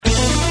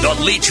The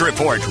Leach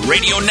Report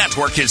Radio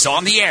Network is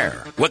on the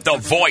air with the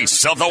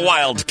voice of the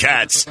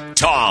Wildcats,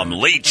 Tom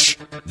Leach.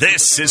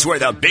 This is where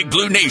the Big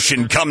Blue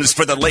Nation comes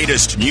for the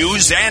latest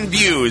news and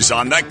views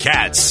on the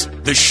Cats.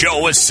 The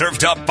show is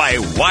served up by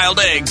Wild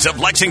Eggs of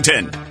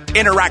Lexington.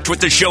 Interact with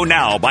the show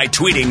now by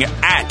tweeting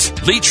at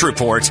Leach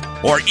Report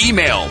or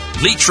email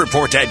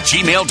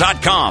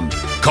leachreport@gmail.com.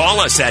 Call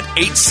us at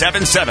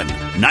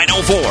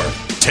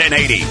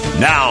 877-904-1080.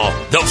 Now,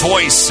 the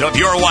voice of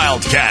your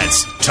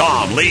Wildcats,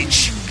 Tom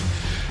Leach.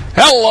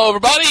 Hello,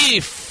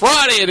 everybody.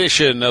 Friday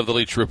edition of the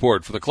Leach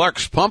Report for the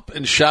Clark's Pump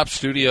and Shop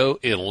Studio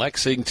in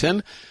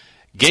Lexington.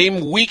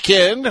 Game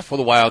weekend for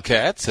the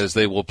Wildcats as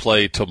they will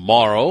play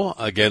tomorrow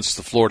against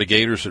the Florida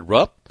Gators at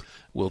Rupp.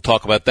 We'll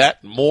talk about that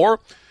and more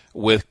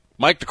with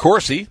Mike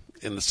DeCourcy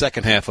in the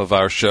second half of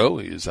our show.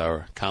 He's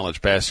our college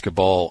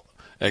basketball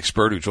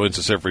expert who joins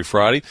us every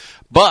Friday.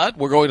 But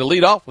we're going to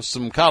lead off with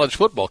some college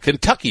football,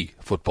 Kentucky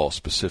football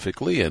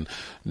specifically, and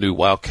new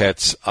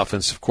Wildcats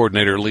offensive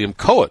coordinator Liam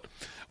Coen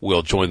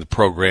will join the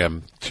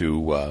program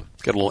to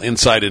get a little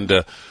insight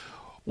into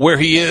where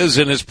he is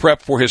in his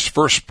prep for his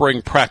first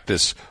spring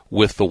practice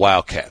with the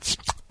Wildcats.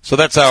 So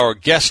that's our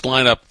guest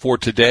lineup for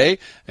today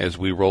as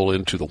we roll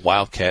into the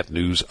Wildcat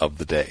news of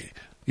the day.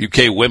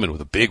 UK women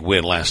with a big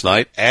win last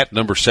night at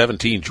number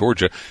 17,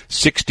 Georgia,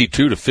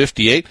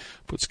 62-58,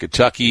 puts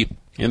Kentucky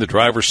in the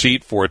driver's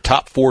seat for a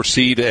top 4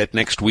 seed at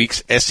next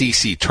week's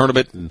SEC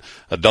tournament and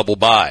a double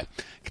bye.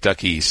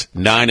 Kentucky's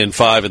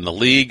 9-5 in the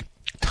league,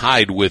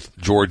 tied with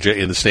Georgia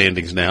in the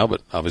standings now,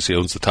 but obviously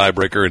owns the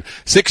tiebreaker, and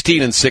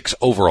 16-6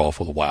 overall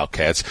for the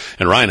Wildcats.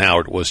 And Ryan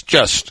Howard was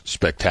just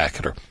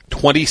spectacular.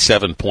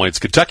 27 points.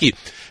 Kentucky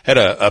had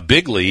a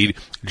big lead.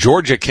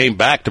 Georgia came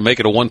back to make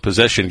it a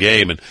one-possession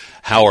game, and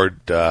Howard,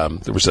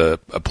 there was a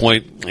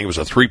point, I think it was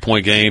a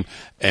 3-point game,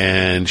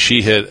 and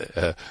she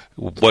hit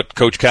what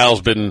Coach Cal's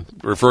been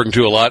referring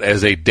to a lot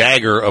as a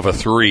dagger of a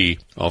 3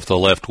 off the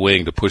left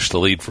wing to push the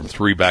lead from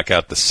 3 back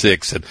out to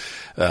 6. And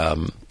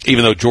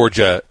even though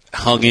Georgia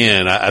hung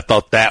in, I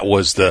thought that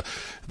was the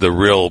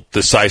real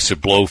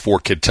decisive blow for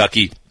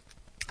Kentucky.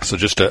 So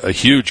just a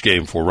huge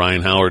game for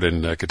Ryan Howard,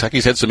 and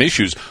Kentucky's had some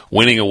issues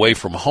winning away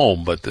from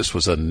home, but this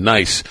was a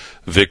nice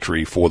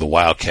victory for the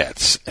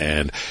Wildcats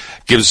and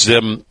gives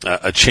them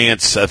a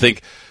chance, I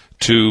think,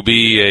 to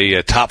be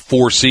a top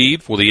 4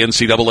 seed for the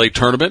NCAA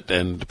tournament,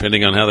 and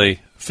depending on how they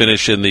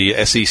finish in the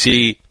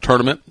SEC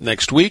tournament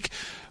next week,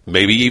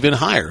 maybe even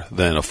higher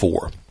than a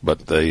 4.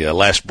 But the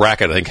last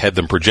bracket, I think, had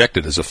them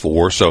projected as a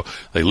 4, so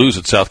they lose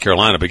at South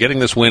Carolina. But getting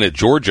this win at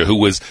Georgia, who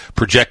was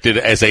projected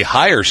as a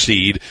higher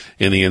seed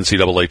in the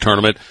NCAA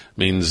tournament,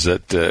 means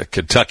that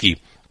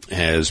Kentucky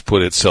has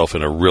put itself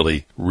in a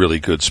really, really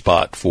good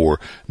spot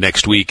for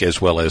next week as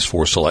well as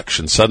for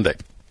Selection Sunday.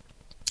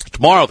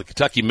 Tomorrow, the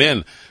Kentucky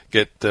men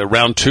get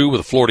round 2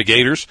 with the Florida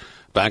Gators.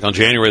 Back on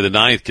January the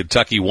 9th,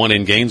 Kentucky won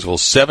in Gainesville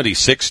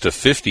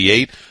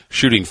 76-58,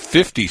 shooting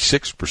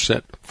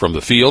 56% from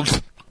the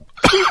field.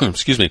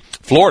 Excuse me.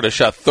 Florida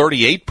shot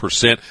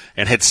 38%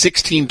 and had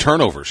 16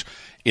 turnovers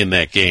in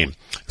that game.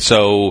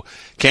 So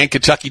can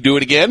Kentucky do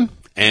it again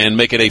and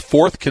make it a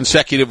 4th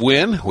consecutive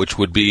win, which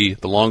would be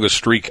the longest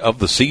streak of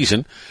the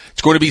season?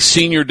 It's going to be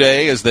senior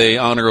day as they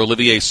honor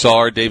Olivier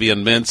Sarr,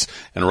 Davion Mintz,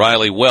 and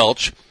Riley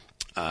Welch,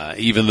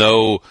 even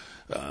though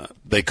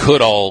they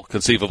could all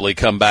conceivably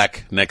come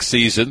back next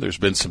season. There's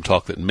been some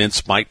talk that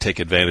Mintz might take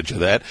advantage of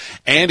that.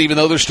 And even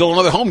though there's still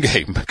another home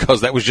game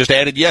because that was just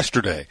added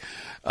yesterday.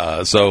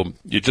 So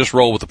you just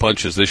roll with the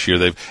punches this year.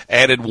 They've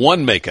added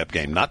 1 makeup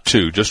game, not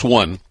 2, just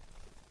 1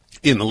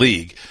 in the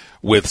league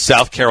with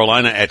South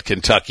Carolina at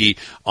Kentucky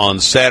on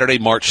Saturday,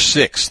 March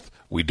 6th.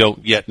 We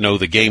don't yet know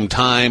the game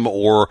time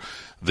or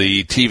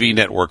the TV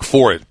network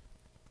for it.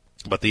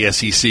 But the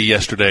SEC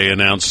yesterday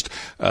announced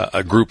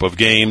a group of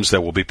games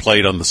that will be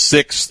played on the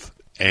 6th,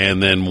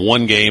 and then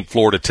 1 game,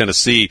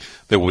 Florida-Tennessee,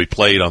 that will be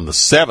played on the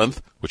 7th,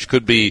 which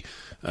could be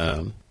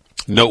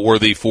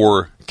noteworthy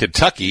for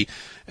Kentucky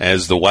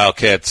as the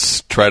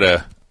Wildcats try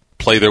to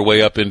play their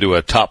way up into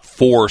a top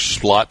 4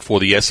 slot for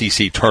the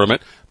SEC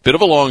tournament. Bit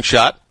of a long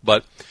shot,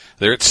 but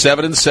they're at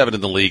 7-7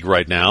 in the league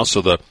right now,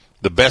 so the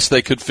best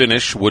they could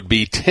finish would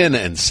be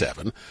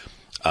 10-7.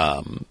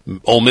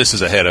 Ole Miss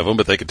is ahead of them,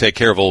 but they can take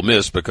care of Ole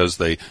Miss because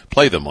they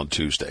play them on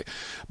Tuesday.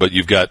 But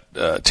you've got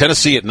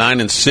Tennessee at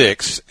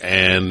 9-6,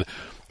 and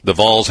the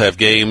Vols have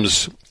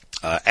games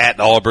at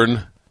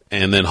Auburn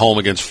and then home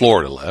against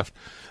Florida left.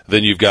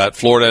 Then you've got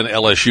Florida and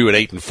LSU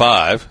at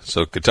 8-5,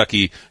 so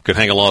Kentucky could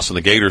hang a loss on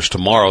the Gators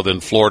tomorrow.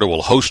 Then Florida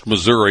will host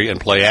Missouri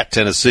and play at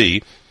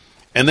Tennessee.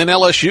 And then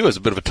LSU has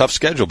a bit of a tough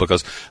schedule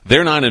because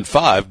they're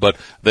 9-5, but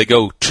they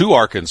go to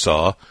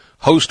Arkansas,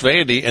 host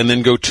Vandy, and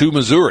then go to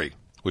Missouri,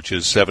 which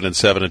is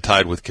 7-7 and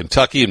tied with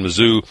Kentucky. And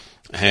Mizzou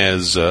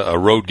has a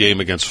road game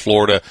against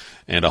Florida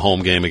and a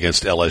home game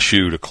against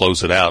LSU to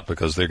close it out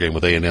because their game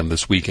with A&M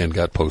this weekend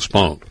got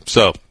postponed.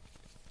 So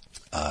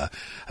I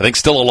think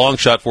still a long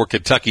shot for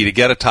Kentucky to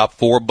get a top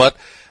 4, but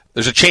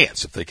there's a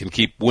chance if they can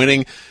keep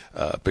winning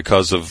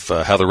because of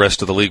how the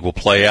rest of the league will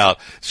play out.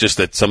 It's just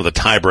that some of the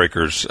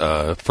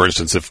tiebreakers, for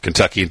instance, if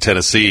Kentucky and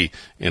Tennessee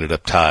ended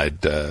up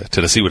tied,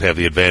 Tennessee would have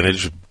the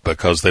advantage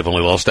because they've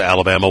only lost to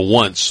Alabama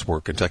once, where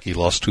Kentucky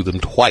lost to them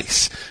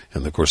twice.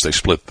 And, of course, they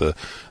split the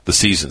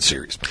season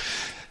series.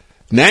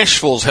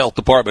 Nashville's health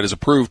department has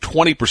approved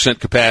 20%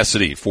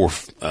 capacity for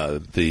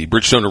the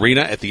Bridgestone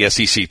Arena at the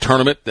SEC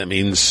tournament. That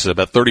means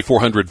about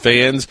 3,400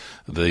 fans.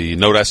 The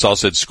note I saw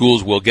said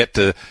schools will get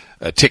to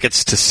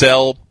tickets to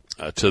sell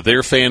to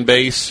their fan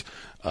base,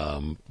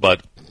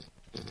 but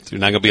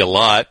there's not going to be a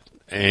lot.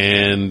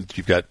 And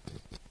you've got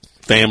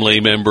family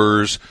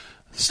members,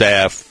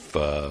 staff,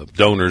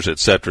 donors,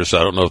 etc. So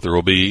I don't know if there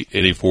will be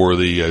any for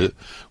the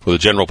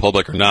general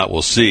public or not.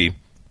 We'll see.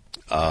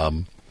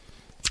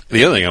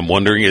 The other thing I'm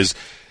wondering is,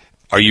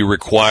 are you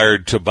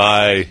required to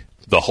buy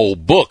the whole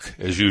book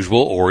as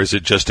usual, or is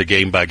it just a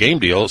game-by-game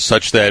deal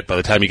such that by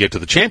the time you get to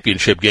the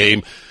championship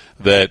game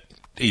that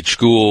each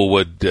school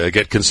would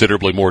get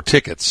considerably more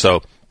tickets?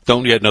 So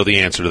don't yet know the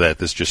answer to that.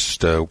 This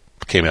just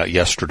came out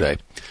yesterday.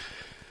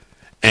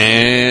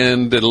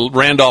 And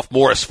Randolph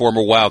Morris,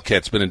 former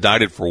Wildcat, has been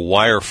indicted for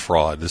wire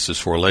fraud. This is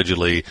for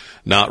allegedly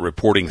not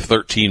reporting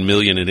 $13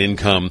 million in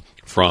income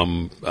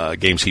from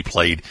games he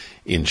played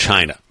in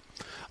China.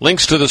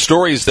 Links to the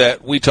stories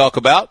that we talk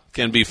about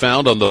can be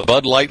found on the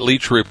Bud Light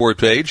Leach Report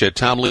page at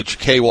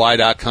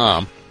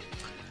TomLeachKY.com.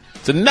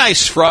 It's a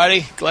nice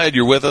Friday. Glad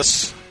you're with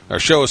us. Our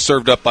show is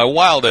served up by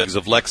Wild Eggs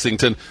of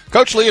Lexington.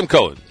 Coach Liam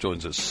Coen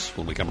joins us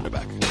when we come right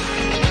back.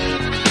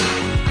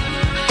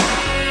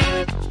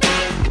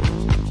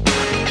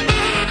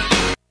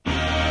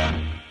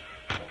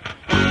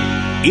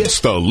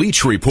 It's the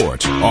Leach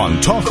Report on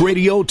Talk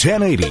Radio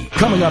 1080.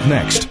 Coming up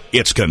next,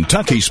 it's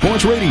Kentucky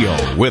Sports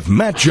Radio with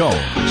Matt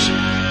Jones.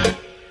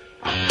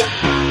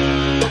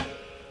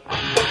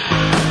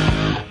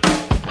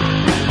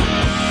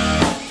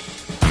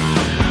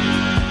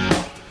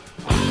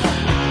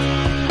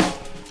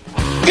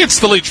 It's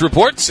the Leach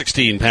Report,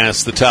 16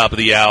 past the top of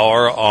the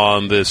hour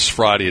on this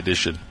Friday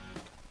edition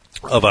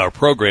of our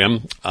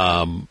program.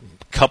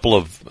 Couple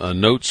of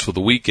notes for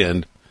the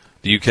weekend.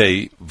 The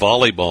UK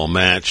volleyball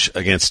match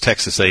against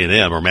Texas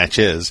A&M, or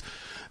matches,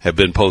 have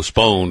been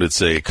postponed.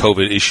 It's a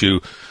COVID issue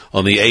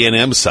on the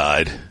A&M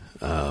side.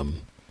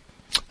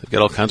 They've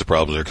got all kinds of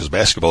problems there because the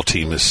basketball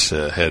team has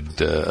had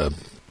a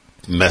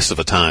mess of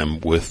a time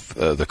with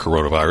the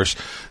coronavirus,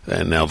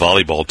 and now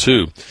volleyball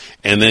too.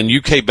 And then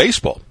UK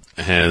baseball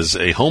has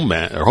a home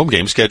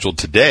game scheduled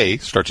today.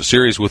 Starts a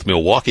series with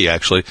Milwaukee,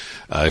 actually.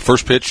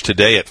 First pitch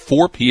today at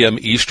 4 p.m.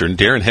 Eastern.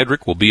 Darren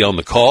Hedrick will be on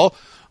the call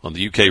on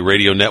the UK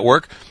radio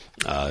network.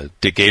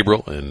 Dick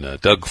Gabriel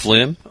and Doug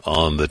Flynn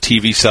on the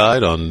TV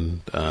side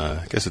on,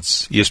 I guess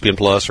it's ESPN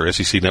Plus or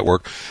SEC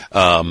Network.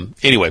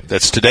 Anyway,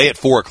 that's today at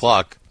 4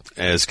 o'clock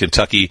as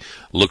Kentucky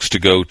looks to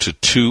go to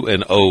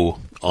 2-0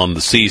 on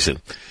the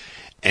season.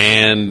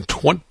 And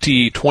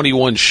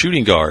 2021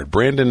 shooting guard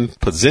Brandon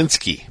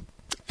Podzinski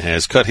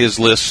has cut his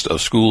list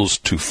of schools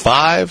to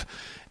 5,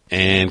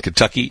 and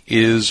Kentucky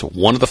is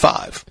one of the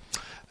 5.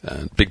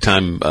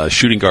 Big-time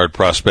shooting guard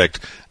prospect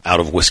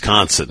out of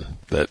Wisconsin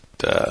that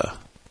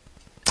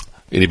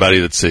anybody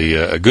that's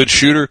a good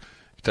shooter,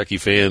 Kentucky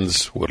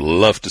fans would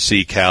love to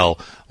see Cal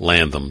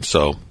land them.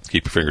 So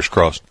keep your fingers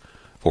crossed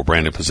for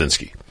Brandon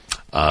Podzinski.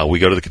 We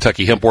go to the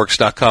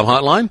KentuckyHempWorks.com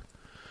hotline.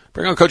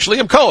 Bring on Coach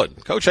Liam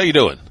Coen. Coach, how you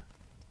doing?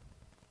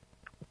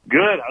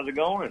 Good. How's it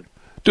going?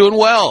 Doing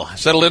well.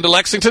 Settled into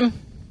Lexington?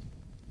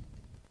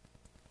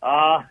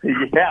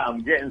 Yeah,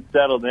 I'm getting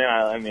settled in.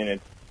 I mean,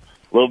 it's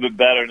a little bit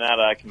better now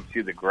that I can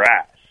see the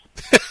grass.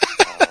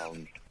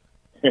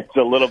 It's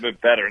a little bit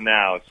better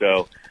now,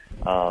 so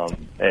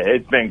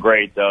it's been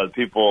great, though.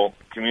 The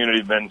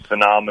community's been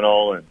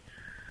phenomenal, and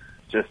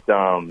just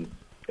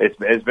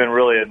it's been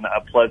really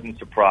a pleasant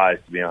surprise,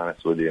 to be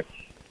honest with you.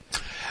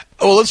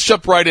 Well, let's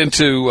jump right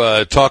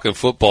into talking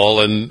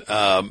football, and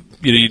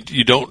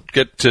you don't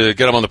get to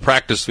get them on the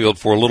practice field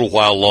for a little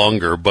while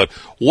longer. But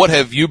what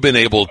have you been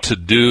able to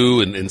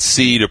do and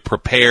see to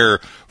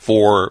prepare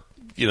for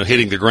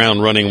hitting the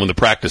ground running when the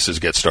practices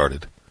get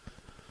started?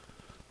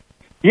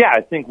 Yeah,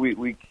 I think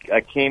I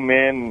came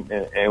in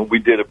and we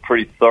did a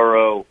pretty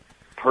thorough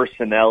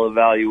personnel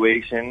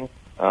evaluation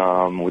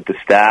with the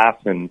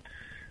staff and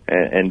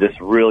just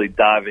really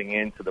diving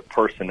into the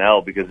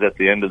personnel, because at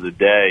the end of the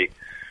day,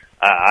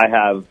 I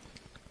have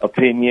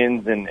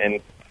opinions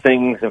and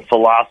things and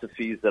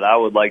philosophies that I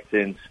would like to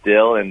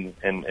instill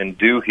and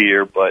do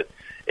here, but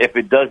if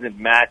it doesn't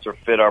match or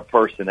fit our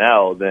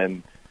personnel,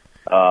 then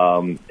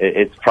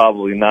it's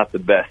probably not the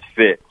best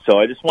fit. So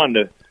I just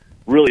wanted to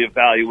really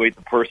evaluate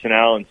the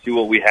personnel and see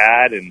what we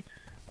had and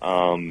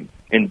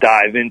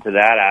dive into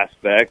that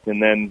aspect.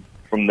 And then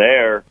from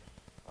there,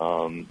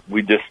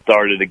 we just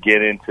started to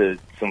get into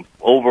some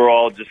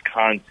overall just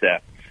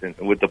concepts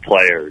with the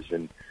players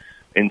and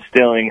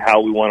instilling how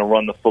we want to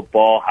run the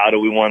football, how do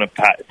we want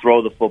to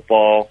throw the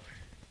football,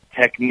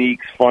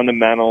 techniques,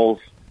 fundamentals,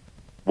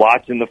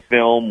 watching the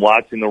film,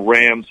 watching the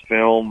Rams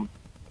film,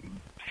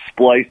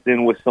 spliced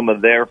in with some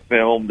of their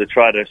film to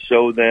try to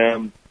show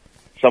them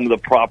some of the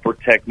proper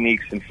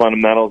techniques and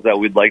fundamentals that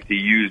we'd like to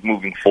use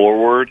moving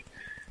forward.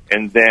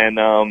 And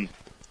then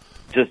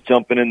just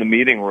jumping in the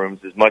meeting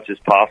rooms as much as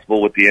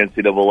possible with the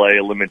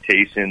NCAA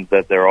limitations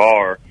that there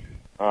are.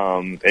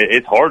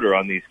 It's harder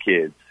on these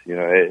kids. You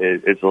know,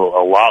 it's a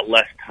lot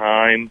less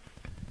time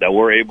that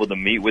we're able to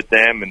meet with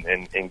them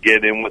and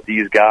get in with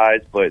these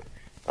guys. But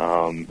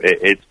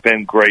it's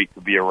been great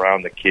to be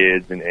around the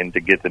kids and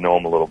to get to know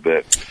them a little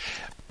bit.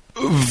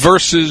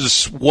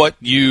 Versus what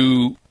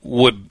you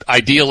would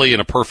ideally in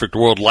a perfect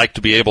world like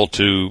to be able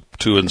to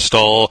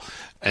install,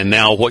 and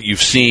now what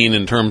you've seen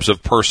in terms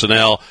of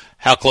personnel,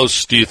 how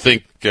close do you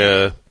think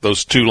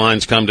those two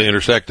lines come to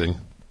intersecting?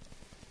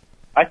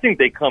 I think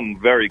they come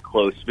very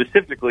close,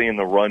 specifically in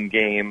the run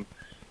game.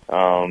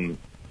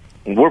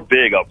 We're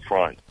big up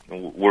front.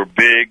 We're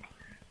big.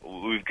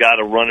 We've got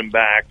a running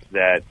back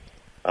that,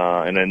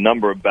 and a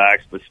number of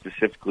backs, but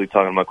specifically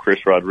talking about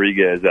Chris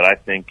Rodriguez, that I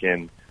think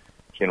can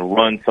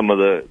run some of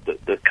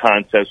the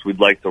concepts we'd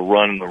like to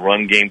run in the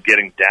run game,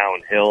 getting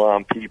downhill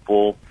on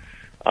people,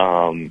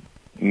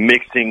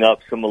 mixing up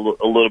a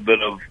little bit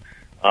of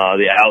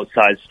the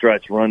outside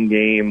stretch run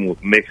game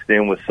mixed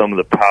in with some of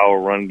the power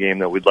run game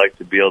that we'd like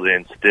to be able to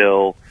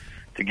instill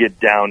to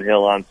get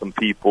downhill on some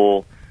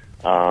people.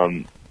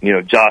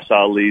 Josh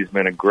Ali's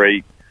been a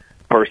great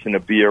person to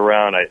be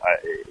around.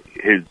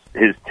 His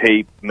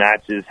tape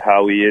matches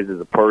how he is as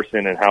a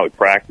person and how he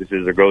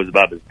practices or goes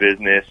about his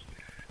business.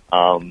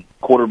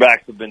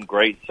 Quarterbacks have been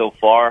great so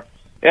far.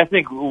 And I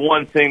think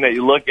one thing that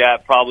you look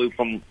at probably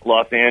from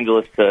Los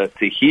Angeles to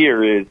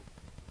here is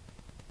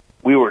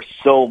we were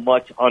so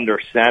much under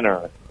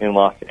center in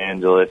Los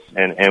Angeles,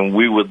 and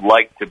we would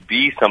like to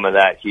be some of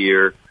that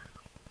here.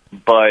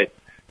 But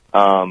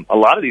a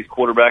lot of these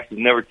quarterbacks have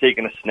never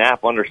taken a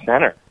snap under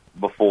center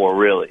before,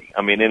 really.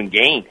 I mean, in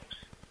games.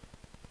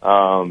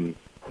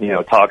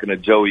 Talking to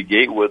Joey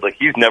Gatewood, like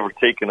he's never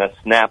taken a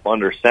snap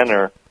under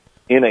center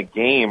in a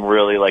game,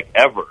 really, like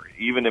ever.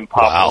 Even in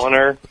Pop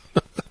Warner,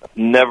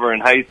 never in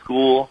high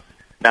school.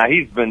 Now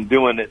he's been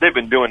doing it. They've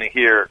been doing it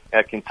here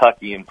at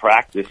Kentucky in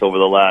practice over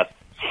the last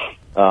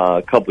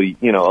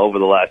over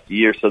the last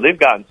year. So they've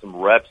gotten some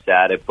reps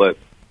at it. But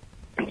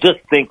just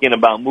thinking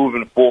about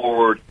moving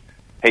forward,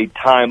 hey,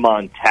 time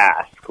on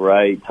task,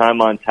 right?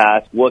 Time on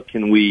task. What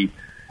do we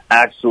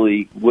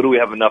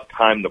have enough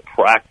time to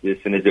practice,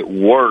 and is it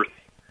worth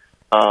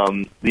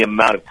the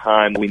amount of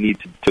time we need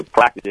to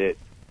practice it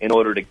in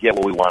order to get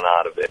what we want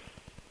out of it?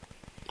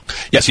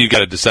 Yes, you've got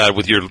to decide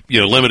with your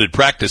limited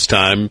practice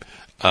time.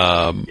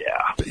 How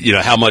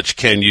much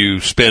can you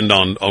spend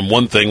on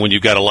one thing when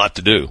you've got a lot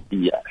to do?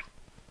 Yeah,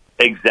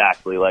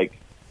 exactly. Like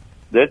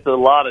there's a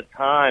lot of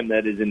time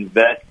that is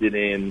invested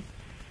in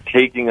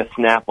taking a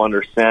snap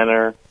under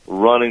center,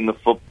 running the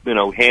foot,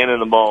 handing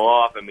the ball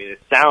off. I mean,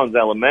 it sounds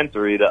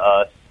elementary to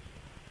us,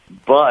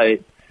 but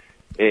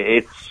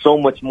it's so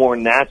much more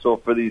natural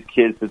for these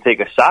kids to take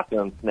a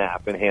shotgun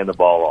snap and hand the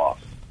ball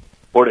off,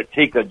 or to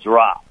take a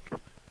drop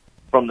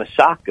from the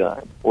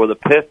shotgun or the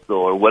pistol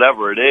or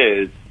whatever it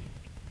is.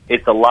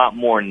 It's a lot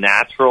more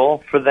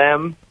natural for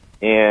them,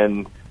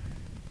 and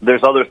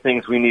there's other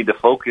things we need to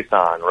focus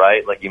on,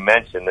 right? Like you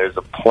mentioned, there's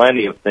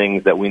plenty of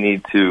things that we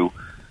need to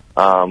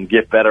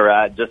get better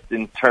at just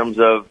in terms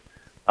of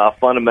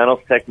fundamentals,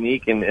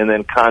 technique, and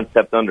then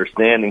concept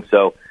understanding.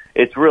 So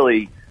it's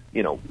really,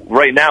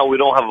 right now we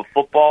don't have a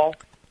football,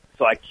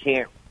 so I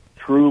can't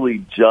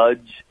truly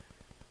judge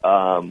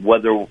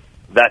whether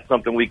that's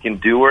something we can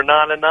do or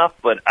not enough,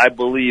 but I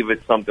believe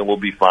it's something we'll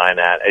be fine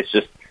at. It's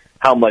just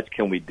how much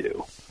can we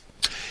do?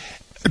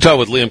 We're talking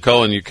with Liam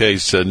Coen,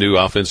 UK's new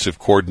offensive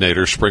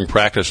coordinator. Spring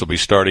practice will be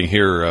starting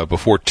here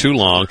before too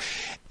long.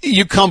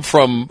 You come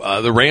from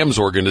the Rams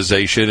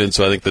organization, and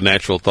so I think the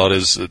natural thought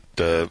is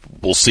that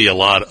we'll see a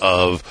lot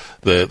of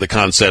the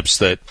concepts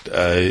that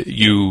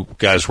you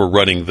guys were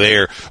running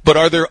there. But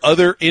are there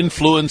other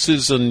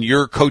influences in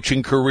your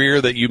coaching career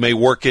that you may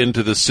work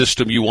into the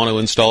system you want to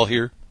install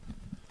here?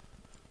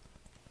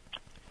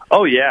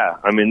 Oh, yeah.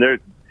 I mean,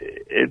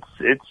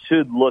 it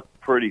should look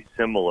pretty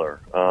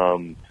similar.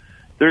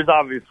 There's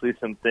obviously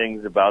some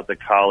things about the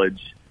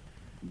college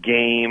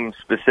game,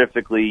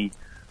 specifically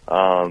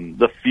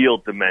the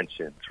field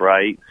dimensions,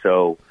 right?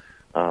 So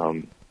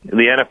the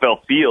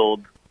NFL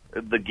field,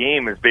 the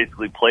game is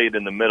basically played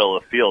in the middle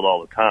of the field all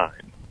the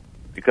time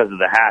because of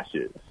the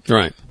hashes.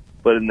 Right.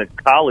 But in the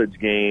college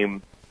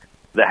game,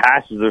 the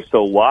hashes are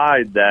so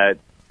wide that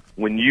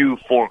when you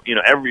form,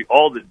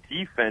 all the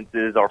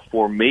defenses are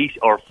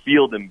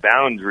field and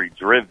boundary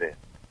driven.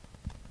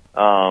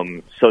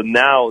 So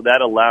now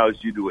that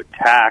allows you to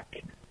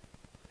attack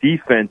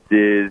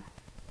defenses,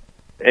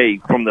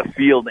 from the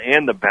field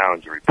and the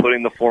boundary,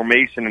 putting the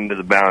formation into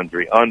the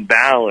boundary,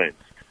 unbalanced.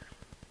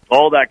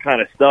 All that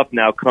kind of stuff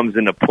now comes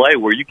into play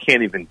where you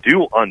can't even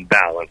do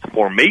unbalanced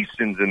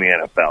formations in the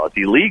NFL. It's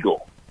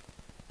illegal.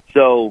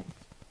 So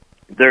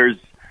there's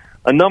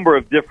a number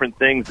of different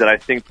things that I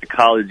think the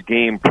college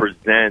game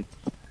presents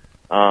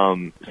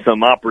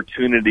some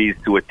opportunities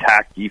to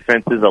attack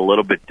defenses a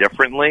little bit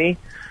differently.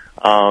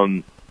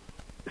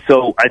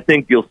 So I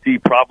think you'll see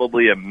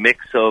probably a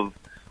mix of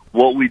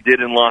what we did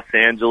in Los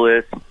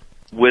Angeles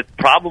with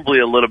probably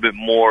a little bit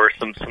more,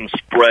 some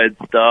spread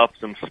stuff,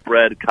 some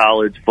spread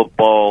college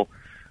football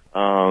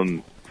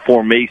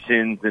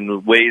formations and the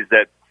ways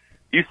that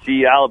you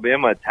see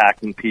Alabama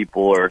attacking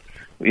people, or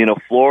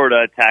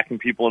Florida attacking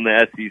people in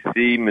the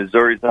SEC.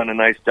 Missouri's done a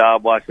nice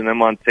job watching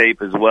them on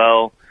tape as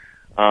well.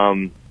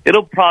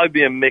 It'll probably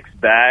be a mixed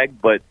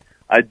bag, but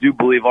I do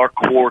believe our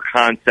core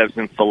concepts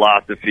and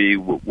philosophy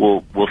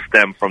will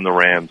stem from the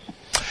Rams.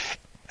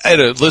 I had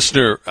a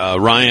listener,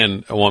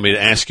 Ryan, want me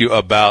to ask you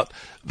about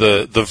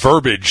the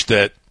verbiage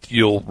that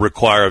you'll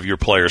require of your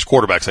players,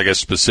 quarterbacks, I guess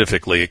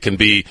specifically. It can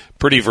be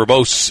pretty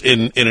verbose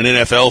in an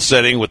NFL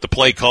setting with the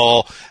play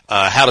call.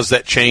 How does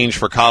that change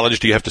for college?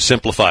 Do you have to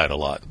simplify it a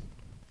lot?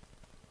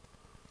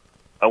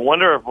 I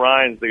wonder if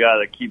Ryan's the guy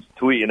that keeps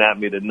tweeting at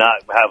me to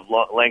not have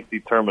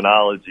lengthy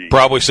terminology.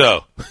 Probably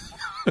so.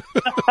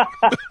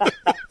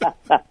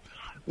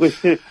 I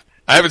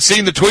haven't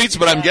seen the tweets,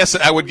 but I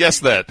would guess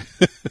that.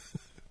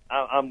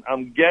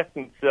 I'm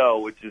guessing so,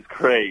 which is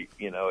great.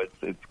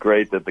 It's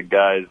great that the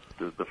guys,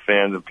 the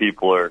fans and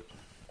people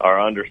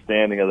are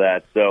understanding of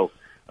that. So,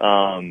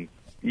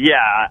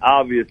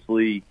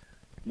 obviously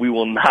we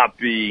will not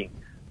be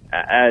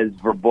as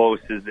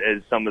verbose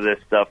as some of this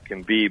stuff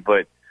can be,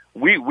 but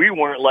we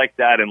weren't like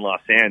that in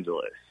Los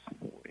Angeles.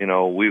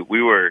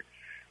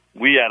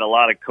 We had a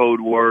lot of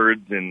code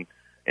words and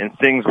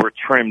things were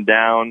trimmed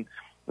down.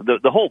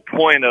 The whole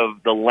point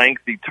of the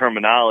lengthy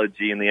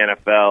terminology in the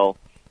NFL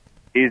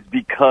is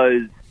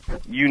because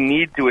you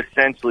need to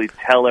essentially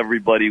tell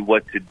everybody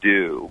what to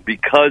do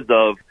because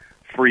of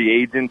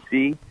free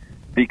agency,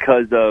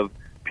 because of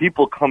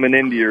people coming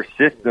into your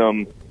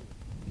system.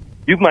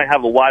 You might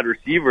have a wide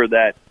receiver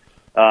that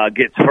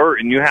gets hurt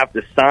and you have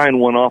to sign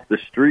one off the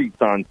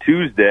streets on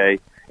Tuesday,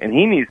 and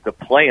he needs to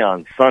play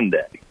on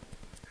Sunday.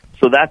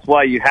 So that's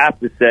why you have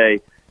to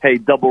say, hey,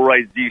 double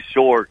right Z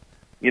short,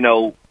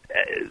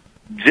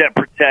 jet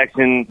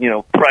protection,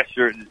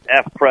 pressure,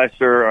 F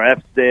pressure or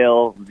F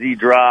stale, Z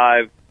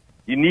drive.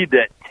 You need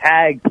to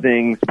tag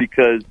things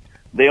because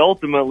they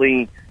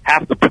ultimately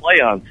have to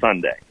play on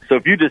Sunday. So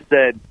if you just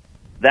said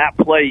that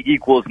play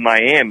equals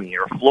Miami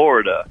or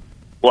Florida,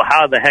 well,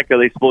 how the heck are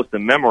they supposed to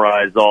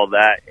memorize all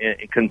that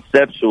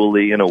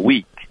conceptually in a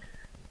week?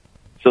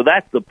 So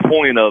that's the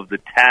point of the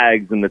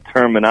tags and the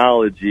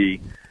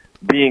terminology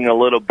being a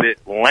little bit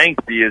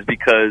lengthy, is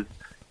because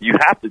you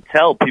have to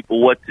tell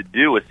people what to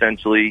do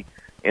essentially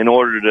in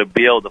order to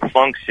be able to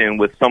function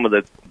with some of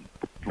the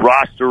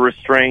roster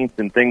restraints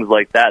and things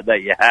like that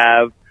you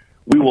have.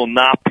 We will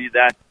not be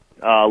that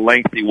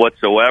lengthy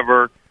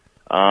whatsoever.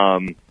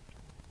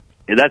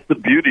 That's the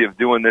beauty of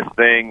doing this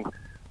thing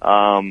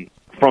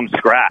from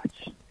scratch,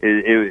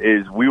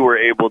 is we were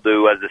able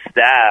to, as a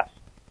staff,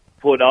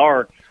 put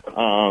our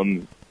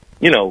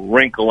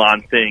wrinkle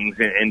on things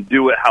and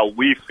do it how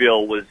we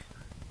feel was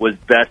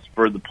best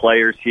for the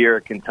players here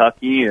at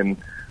Kentucky. And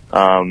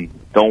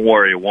don't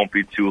worry, it won't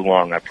be too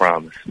long, I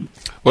promise.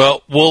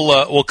 Well,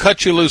 we'll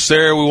cut you loose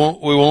there.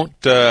 We'll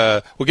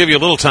give you a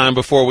little time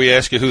before we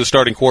ask you who the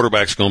starting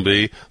quarterback's going to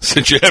be,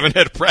 since you haven't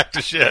had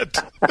practice yet.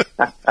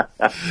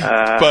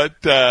 But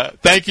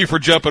thank you for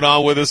jumping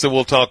on with us, and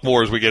we'll talk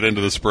more as we get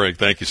into the spring.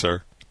 Thank you,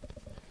 sir.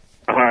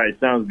 All right,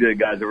 sounds good,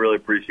 guys. I really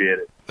appreciate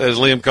it. There's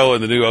Liam Coen,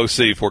 the new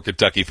OC for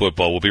Kentucky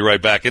football. We'll be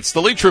right back. It's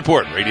the Leach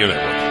Report, Radio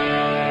Network.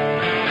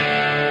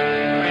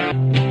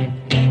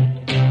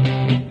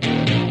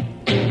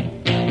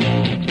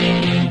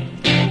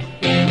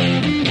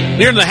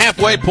 Nearing the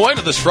halfway point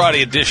of this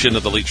Friday edition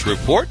of the Leach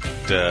Report.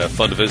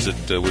 Fun to visit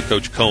with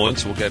Coach Coen,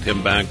 so we'll get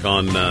him back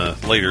on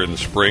later in the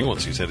spring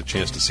once he's had a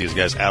chance to see his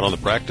guys out on the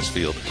practice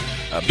field.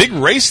 A big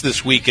race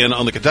this weekend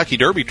on the Kentucky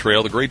Derby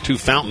Trail, the Grade 2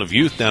 Fountain of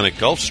Youth down at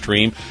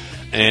Gulfstream.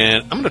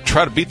 And I'm going to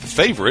try to beat the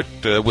favorite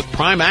with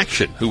Prime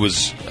Action, who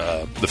was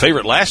the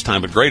favorite last time,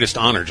 but Greatest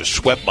Honor just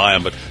swept by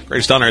him. But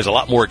Greatest Honor has a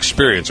lot more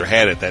experience, or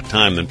had at that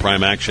time, than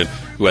Prime Action,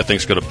 who I think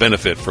is going to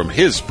benefit from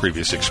his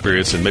previous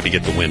experience and maybe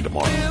get the win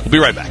tomorrow. We'll be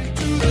right back.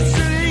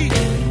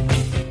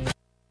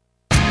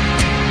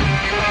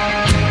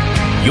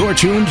 You're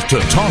tuned to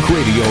Talk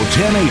Radio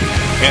 1080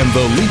 and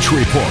the Leach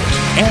Report.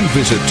 And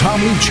visit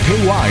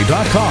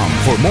TomLeachKY.com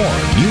for more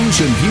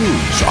news and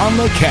views on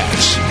the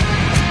Cats.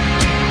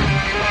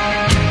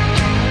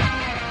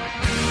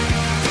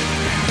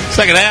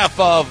 Second half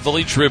of the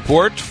Leach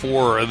Report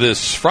for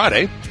this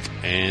Friday,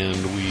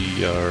 and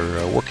we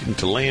are working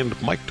to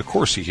land Mike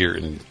DeCourcy here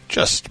in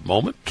just a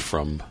moment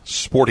from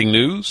Sporting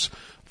News,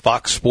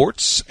 Fox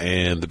Sports,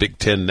 and the Big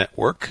Ten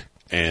Network,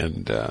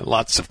 and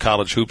lots of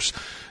college hoops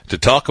to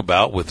talk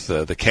about, with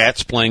the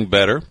Cats playing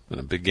better in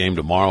a big game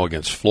tomorrow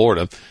against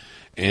Florida,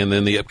 and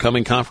then the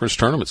upcoming conference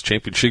tournaments.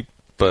 Championship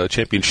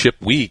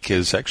week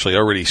has actually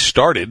already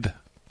started.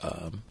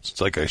 It's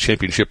like a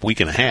championship week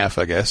and a half,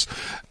 I guess.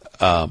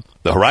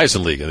 The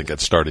Horizon League, I think, got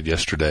started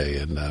yesterday,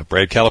 and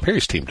Brad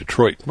Calipari's team,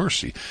 Detroit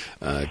Mercy,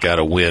 got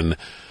a win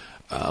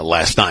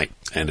last night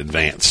and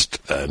advanced.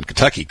 And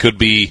Kentucky could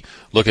be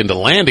looking to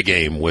land a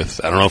game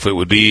with, I don't know if it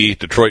would be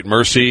Detroit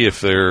Mercy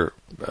if they're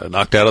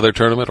knocked out of their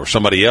tournament or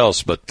somebody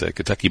else, but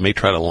Kentucky may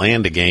try to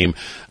land a game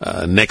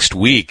next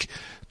week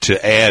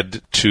to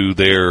add to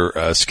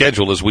their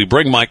schedule as we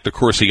bring Mike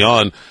DeCourcy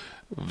on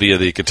via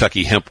the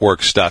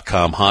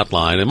KentuckyHempWorks.com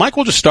hotline. And Mike,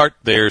 we'll just start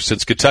there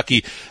since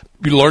Kentucky,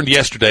 you learned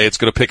yesterday, it's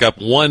going to pick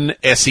up one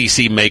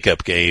SEC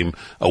makeup game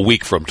a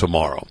week from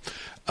tomorrow.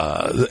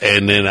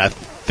 And then I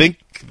think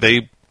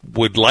they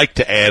would like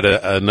to add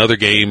another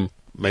game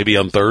maybe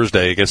on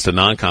Thursday against a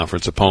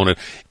non-conference opponent.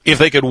 If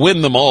they could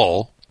win them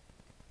all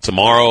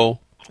tomorrow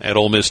at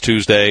Ole Miss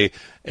Tuesday,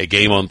 a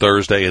game on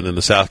Thursday, and then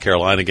the South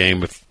Carolina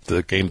game, if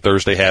the game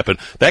Thursday happened,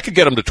 that could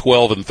get them to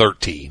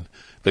 12-13.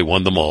 They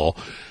won them all.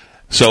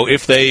 So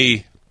if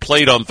they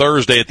played on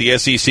Thursday at the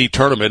SEC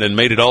tournament and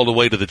made it all the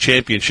way to the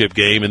championship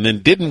game and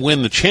then didn't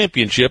win the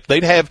championship,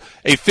 they'd have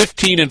a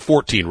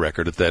 15-14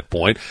 record at that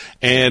point.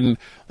 And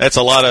that's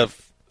a lot of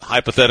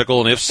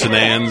hypothetical and ifs and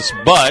ands,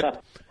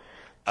 but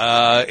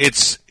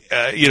it's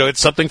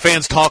something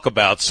fans talk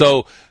about.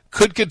 So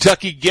could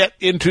Kentucky get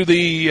into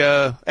the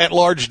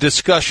at-large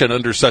discussion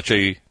under such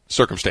a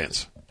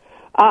circumstance?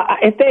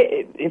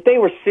 If they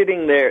were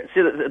sitting there,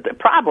 see, the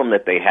problem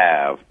that they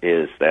have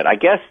is that I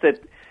guess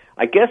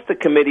the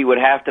committee would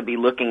have to be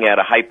looking at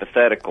a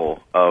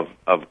hypothetical of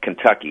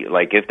Kentucky.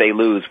 Like, if they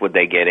lose, would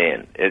they get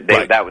in?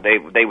 Right.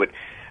 They would,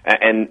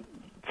 and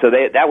so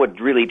that would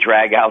really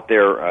drag out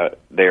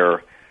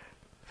their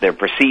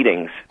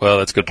proceedings. Well,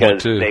 that's a good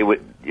point too.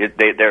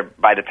 They're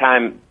by the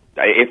time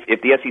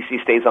if the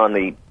SEC stays on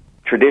the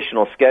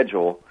traditional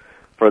schedule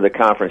for the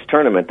conference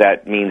tournament,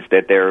 that means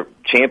that their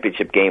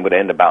championship game would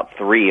end about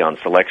 3 on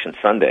Selection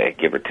Sunday,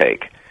 give or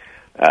take.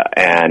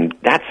 And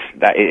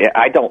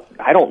I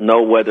don't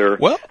know whether.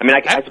 Well,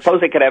 I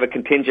suppose they could have a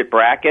contingent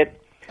bracket.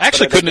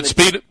 Actually, couldn't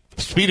it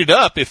speed it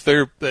up if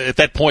they're at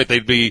that point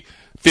they'd be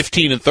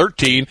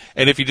 15-13,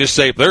 and if you just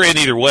say they're in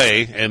either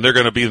way and they're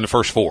going to be in the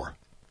first 4.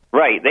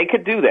 Right, they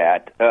could do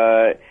that.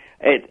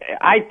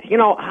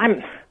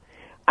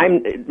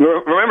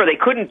 Remember, they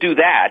couldn't do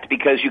that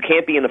because you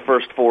can't be in the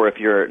first 4 if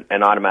you're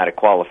an automatic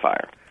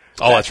qualifier.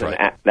 Oh, that's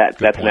right.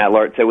 That's an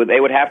at-large. So they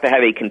would have to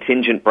have a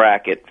contingent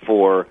bracket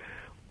for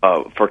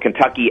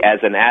Kentucky as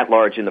an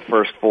at-large in the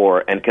first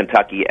 4 and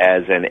Kentucky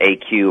as an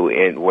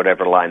AQ in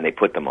whatever line they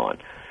put them on.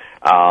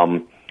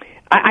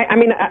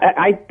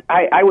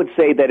 I would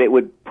say that it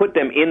would put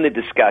them in the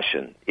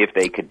discussion if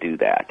they could do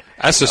that.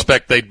 I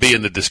suspect they'd be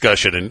in the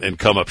discussion and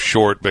come up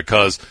short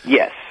because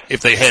yes, if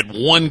they had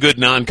one good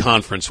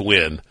non-conference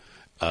win,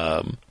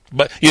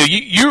 but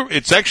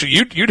it's actually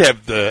you'd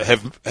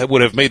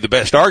would have made the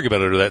best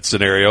argument under that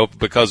scenario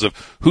because of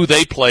who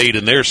they played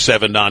in their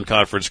 7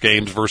 non-conference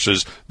games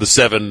versus the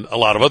 7 a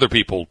lot of other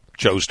people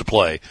chose to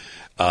play.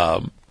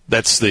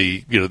 That's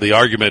the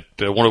argument.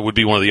 Would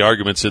be one of the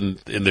arguments in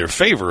their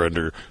favor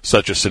under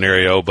such a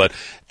scenario. But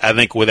I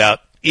think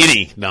without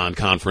any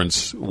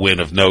non-conference win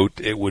of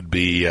note, it would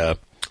be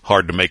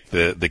hard to make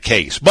the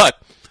case. But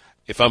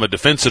if I'm a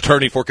defense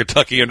attorney for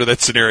Kentucky under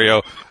that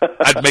scenario,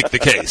 I'd make the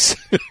case.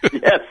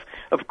 Yes,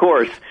 of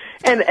course,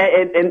 and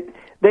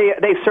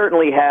they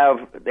certainly have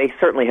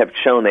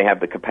shown they have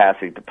the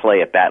capacity to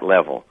play at that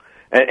level.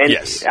 And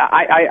yes,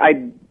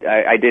 I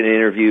did an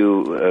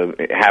interview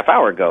a half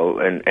hour ago,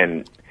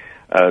 and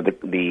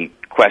the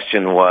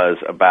question was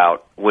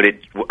about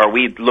are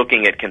we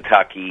looking at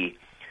Kentucky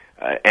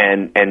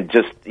and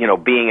just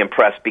being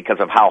impressed because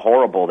of how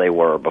horrible they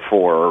were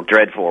before, or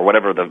dreadful, or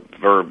whatever the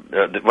verb,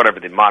 whatever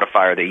the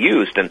modifier they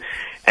used, and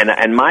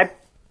my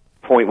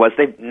point was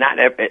they've not,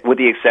 with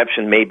the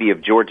exception maybe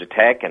of Georgia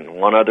Tech and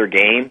one other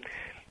game,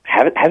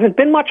 hasn't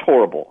been much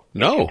horrible.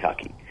 No, in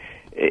Kentucky.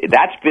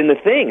 That's been the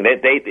thing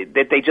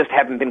that they just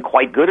haven't been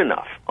quite good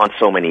enough on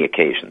so many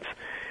occasions,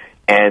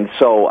 and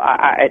so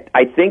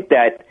I think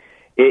that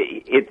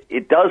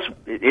it does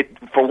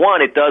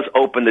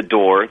open the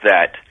door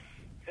that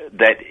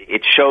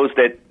it shows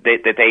that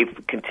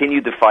they've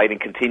continued to fight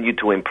and continued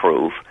to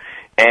improve,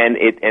 and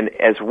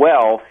as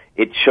well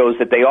it shows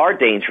that they are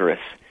dangerous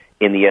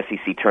in the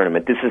SEC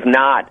tournament. This is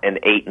not an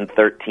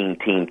 8-13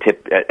 team,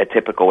 a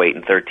typical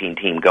 8-13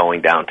 team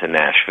going down to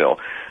Nashville.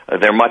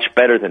 They're much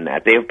better than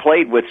that. They have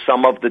played with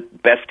some of the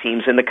best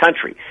teams in the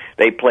country.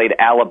 They played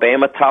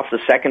Alabama tough the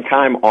second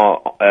time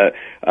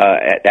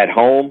at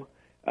home,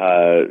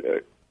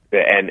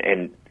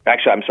 and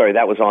actually, I'm sorry,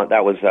 that was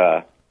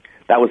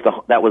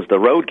the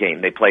road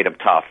game. They played them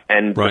tough,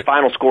 and right. The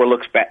final score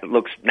looks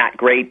not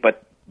great,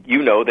 but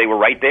they were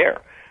right there.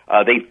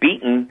 They've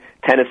beaten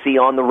Tennessee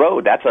on the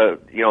road. That's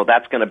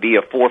going to be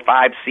a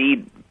 4-5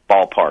 seed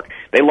ballpark.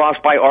 They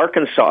lost by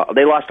Arkansas.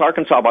 They lost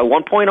Arkansas by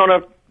 1 point on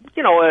a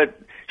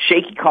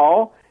shaky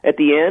call at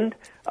the end,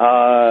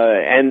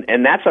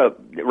 and that's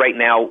right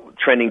now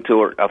trending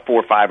to a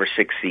 4, 5, or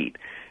 6 seed.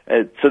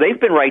 So they've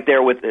been right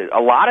there with a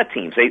lot of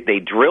teams. They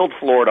drilled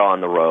Florida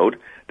on the road.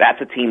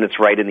 That's a team that's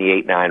right in the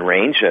 8-9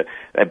 range.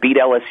 Beat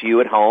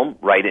LSU at home,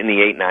 right in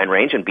the 8-9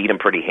 range, and beat them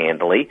pretty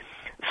handily.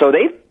 So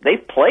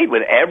they've played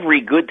with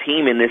every good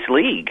team in this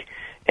league,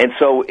 and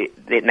so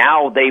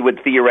now they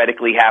would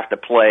theoretically have to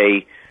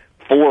play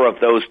 4 of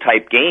those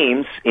type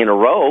games in a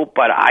row,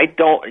 but I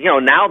don't,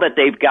 now that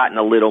they've gotten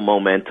a little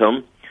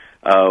momentum,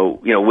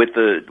 with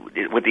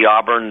the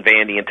Auburn,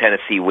 Vandy, and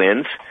Tennessee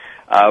wins,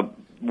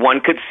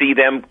 one could see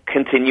them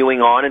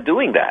continuing on and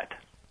doing that.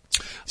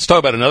 Let's talk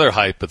about another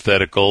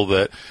hypothetical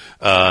that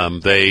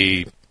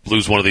they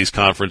lose one of these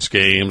conference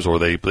games, or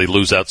they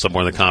lose out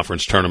somewhere in the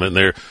conference tournament, and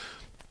they're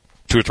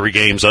 2 or 3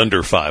 games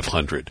under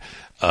 500.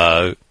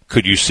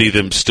 Could you see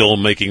them still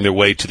making their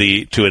way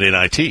to an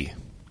NIT?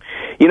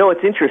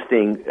 It's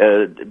interesting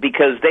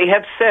because they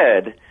have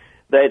said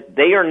that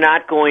they are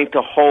not going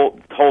to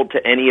hold to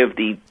any of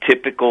the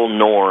typical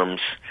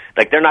norms.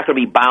 Like, they're not going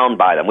to be bound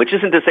by them, which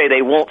isn't to say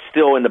they won't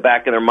still in the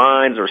back of their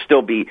minds or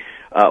still be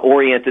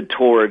oriented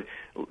toward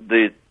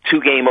the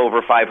 2-game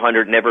over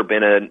 500. Never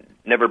been an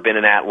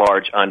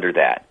at-large under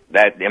that.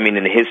 In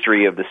the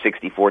history of the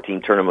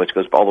 60-14 tournament, which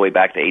goes all the way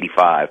back to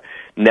 85,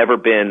 never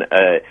been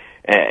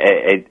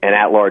an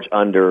at-large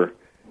under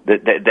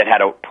that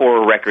had a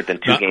poorer record than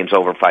 2 games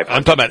over 500.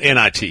 I'm talking about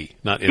NIT,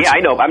 not NCAA. Yeah, I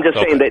know. I'm just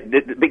saying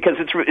that because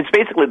it's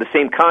basically the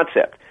same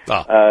concept.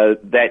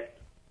 That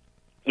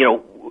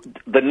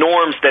the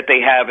norms that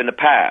they have in the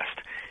past,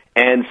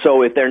 and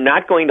so if they're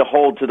not going to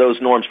hold to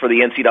those norms for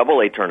the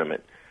NCAA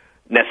tournament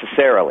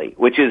necessarily,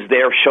 which is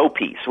their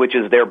showpiece, which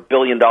is their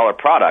billion-dollar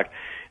product,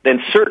 then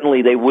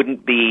certainly they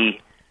wouldn't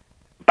be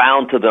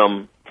bound to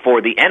them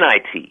for the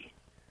NIT.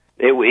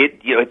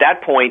 At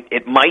that point,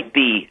 it might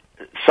be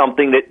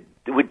something that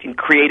would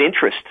create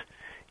interest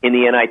in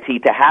the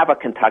NIT to have a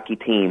Kentucky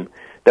team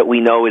that we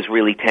know is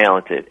really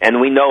talented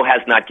and we know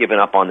has not given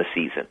up on the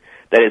season,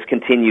 that has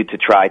continued to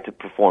try to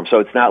perform. So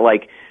it's not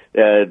like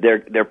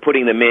they're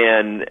putting them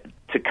in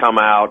to come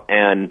out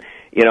and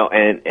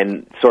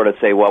sort of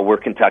say, well, we're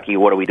Kentucky,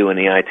 what are we doing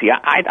in the NIT?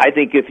 I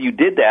think if you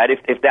did that,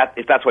 if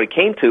that's what it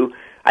came to,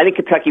 I think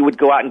Kentucky would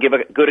go out and give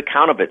a good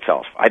account of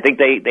itself. I think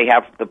they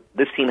have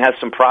this team has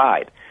some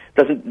pride.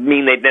 Doesn't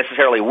mean they'd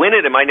necessarily win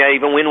it. It might not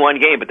even win one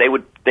game, but they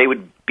would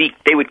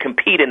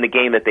compete in the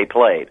game that they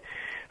played.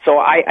 So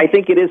I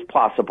think it is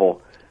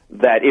possible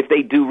that if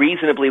they do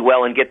reasonably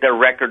well and get their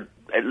record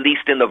at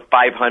least in the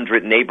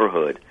 500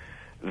 neighborhood,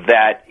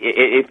 that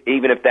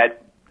even if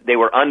they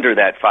were under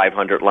that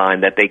 500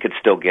 line, that they could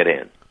still get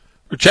in.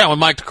 We're chatting with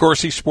Mike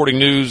DeCourcy,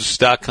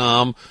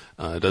 SportingNews.com.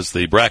 Does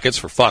the brackets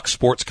for Fox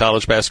Sports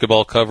college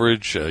basketball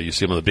coverage. You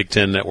see him on the Big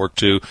Ten Network,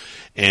 too.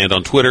 And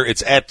on Twitter,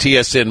 it's at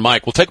TSN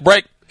Mike. We'll take a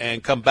break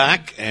and come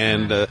back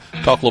and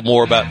talk a little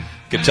more about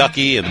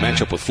Kentucky and the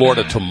matchup with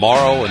Florida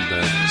tomorrow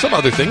and some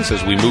other things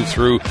as we move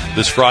through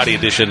this Friday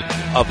edition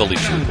of the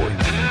Leach Report.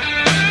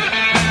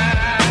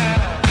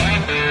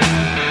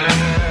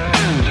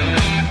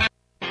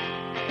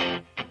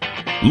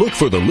 Look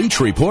for the Leach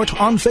Report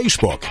on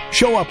Facebook.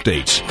 Show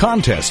updates,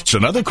 contests,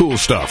 and other cool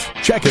stuff.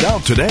 Check it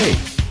out today.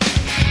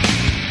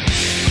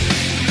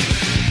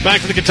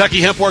 Back to the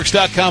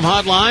KentuckyHempWorks.com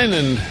hotline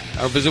and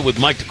our visit with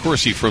Mike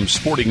DeCourcy from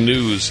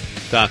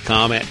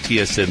SportingNews.com at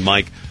TSN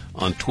Mike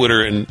on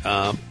Twitter. And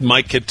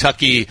Mike,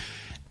 Kentucky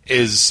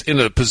is in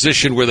a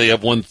position where they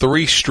have won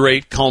 3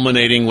 straight,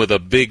 culminating with a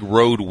big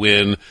road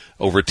win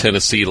over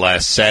Tennessee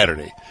last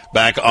Saturday.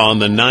 Back on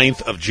the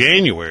 9th of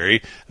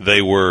January,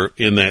 they were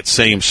in that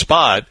same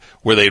spot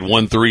where they'd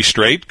won 3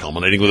 straight,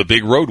 culminating with a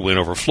big road win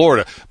over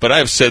Florida. But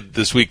I've said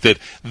this week that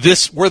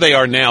this, where they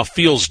are now,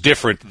 feels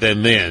different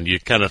than then. You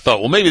kind of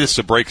thought, well, maybe this is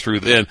a breakthrough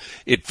then.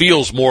 It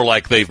feels more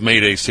like they've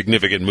made a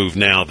significant move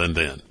now than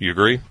then. You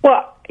agree?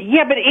 Well,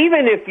 yeah, but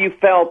even if you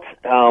felt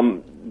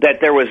that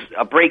there was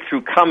a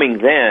breakthrough coming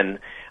then,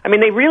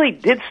 they really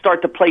did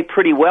start to play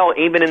pretty well,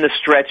 even in the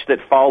stretch that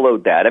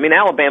followed that.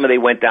 Alabama, they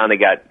went down, they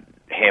got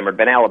hammered,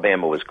 but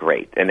Alabama was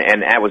great, and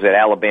that was at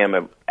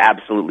Alabama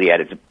absolutely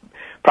at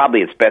probably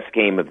its best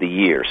game of the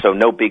year, so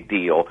no big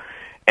deal.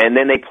 And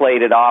then they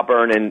played at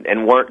Auburn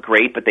and weren't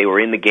great, but they were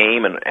in the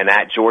game and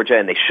at Georgia,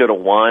 and they should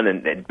have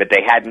won, but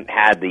they hadn't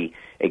had the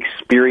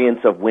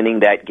experience of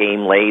winning that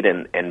game late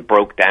and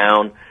broke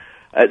down.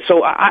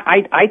 So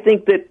I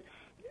think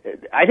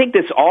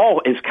this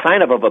all is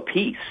kind of a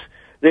piece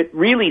that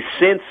really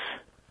since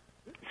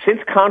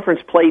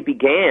conference play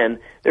began,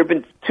 there have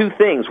been 2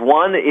 things.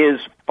 One is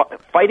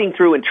fighting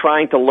through and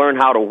trying to learn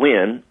how to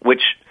win,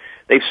 which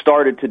they've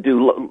started to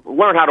do,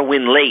 learn how to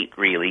win late,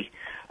 really.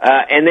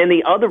 And then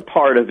the other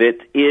part of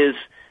it is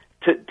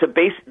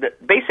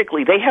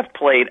basically they have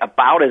played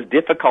about as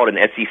difficult an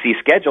SEC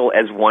schedule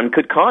as one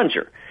could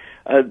conjure.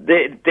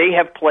 They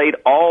have played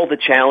all the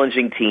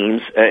challenging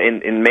teams,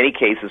 in many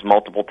cases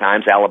multiple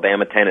times,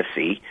 Alabama,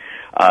 Tennessee.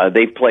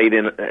 They've played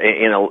in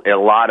a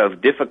lot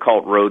of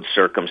difficult road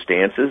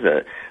circumstances.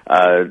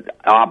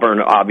 Auburn,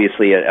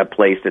 obviously, a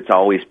place that's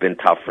always been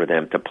tough for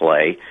them to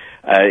play.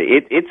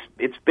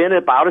 It's been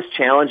about as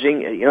challenging.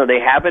 They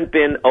haven't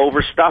been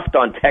overstuffed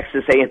on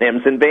Texas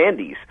A&M's and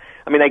Vandy's.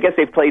 I guess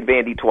they've played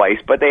Vandy twice,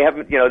 but they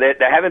haven't.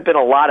 There haven't been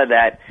a lot of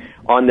that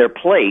on their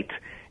plate,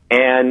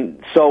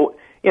 and so.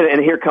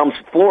 And here comes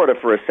Florida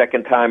for a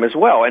second time as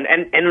well. And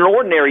in an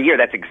ordinary year,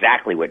 that's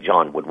exactly what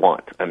John would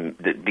want,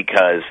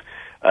 because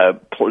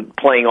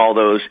playing all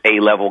those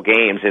A-level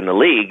games in the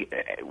league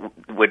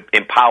would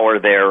empower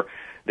their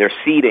their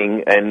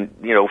seeding, and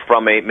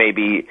from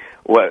maybe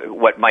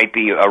what might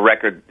be a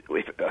record,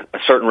 a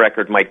certain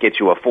record might get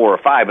you a 4 or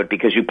 5, but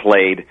because you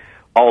played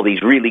all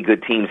these really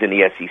good teams in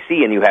the SEC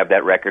and you have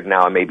that record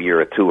now, and maybe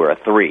you're a 2 or a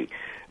 3.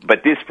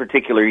 But this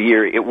particular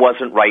year, it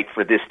wasn't right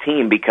for this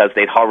team because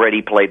they'd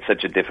already played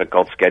such a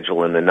difficult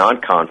schedule in the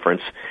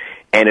non-conference,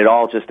 and it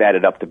all just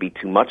added up to be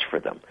too much for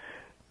them.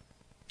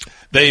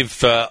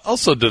 They've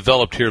also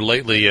developed here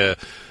lately a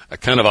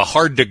kind of a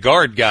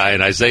hard-to-guard guy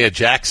in Isaiah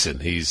Jackson.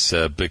 He's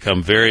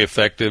become very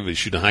effective. He's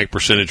shooting a high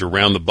percentage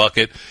around the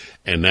bucket.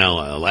 And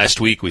now last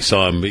week we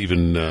saw him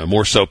even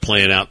more so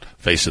playing out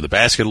face of the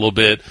basket a little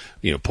bit,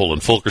 pulling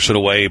Fulkerson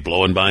away,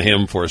 blowing by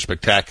him for a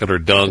spectacular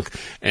dunk.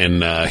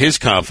 And his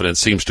confidence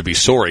seems to be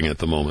soaring at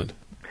the moment.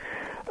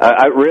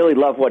 I really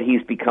love what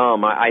he's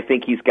become. I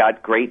think he's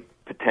got great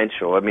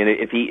potential. I mean,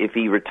 if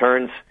he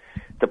returns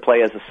to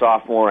play as a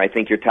sophomore, I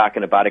think you're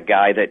talking about a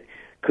guy that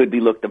could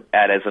be looked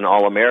at as an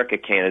All-America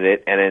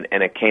candidate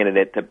and a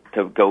candidate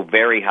to go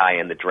very high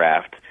in the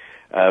draft.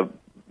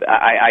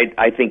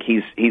 I think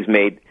he's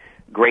made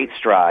great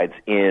strides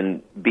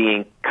in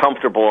being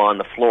comfortable on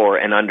the floor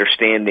and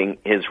understanding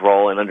his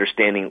role and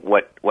understanding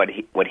what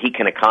he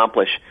can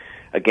accomplish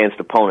against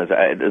opponents.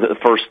 The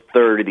first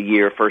third of the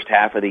year, first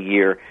half of the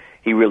year,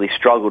 he really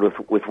struggled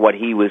with what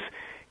he was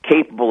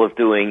capable of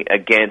doing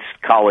against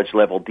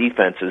college-level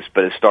defenses,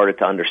 but has started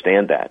to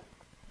understand that.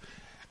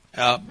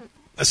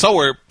 I saw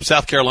where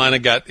South Carolina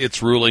got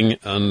its ruling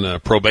on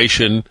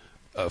probation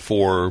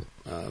for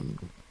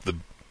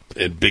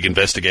the big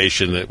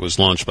investigation that was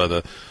launched by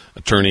the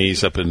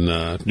attorneys up in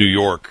New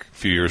York a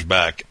few years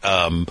back.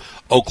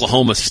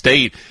 Oklahoma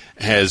State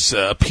has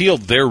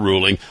appealed their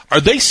ruling.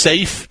 Are they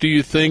safe, do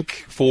you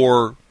think,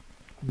 for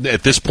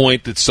at this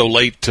point it's so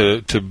late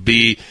to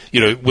be,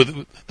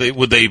 would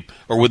the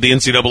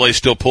NCAA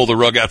still pull the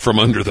rug out from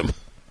under them?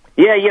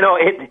 Yeah,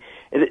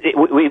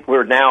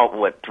 we're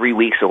now 3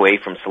 weeks away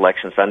from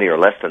Selection Sunday, or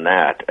less than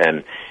that,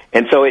 and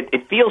so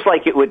it feels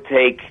like it would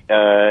take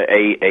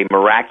a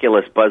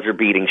miraculous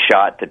buzzer-beating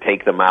shot to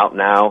take them out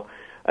now,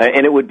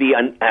 and it would be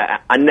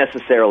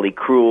unnecessarily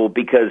cruel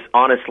because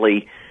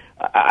honestly,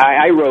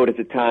 I wrote at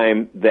the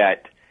time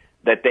that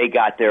they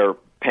got their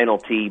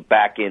penalty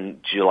back in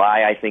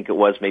July, I think it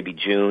was, maybe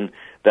June,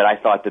 that I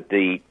thought that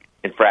the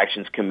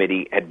infractions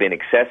committee had been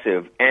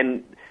excessive,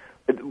 and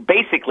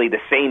basically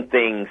the same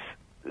things,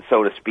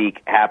 so to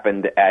speak,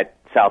 happened at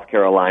South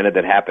Carolina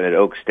that happened at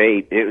Oak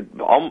State.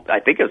 I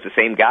think it was the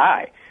same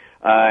guy.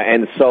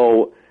 And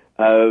so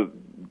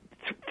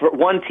for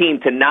one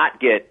team to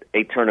not get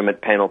a tournament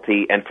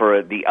penalty and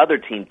for the other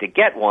team to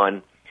get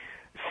one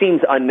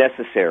seems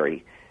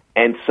unnecessary.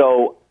 And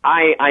so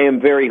I am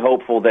very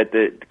hopeful that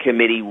the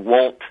committee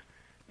won't,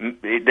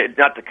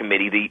 not the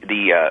committee,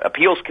 the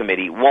appeals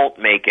committee won't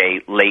make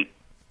a late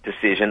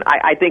decision.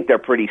 I think they're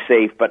pretty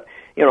safe, but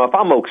if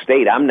I'm Oak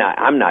State, I'm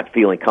not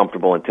feeling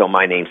comfortable until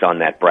my name's on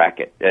that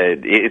bracket.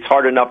 It's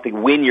hard enough to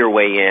win your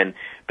way in,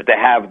 but to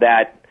have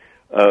that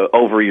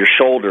over your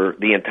shoulder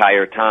the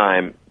entire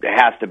time, it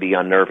has to be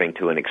unnerving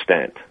to an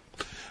extent.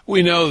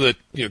 We know that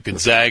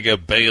Gonzaga,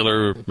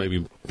 Baylor,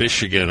 maybe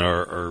Michigan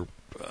are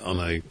on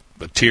a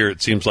tier,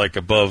 it seems like,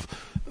 above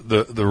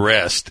the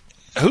rest.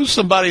 Who's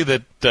somebody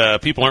that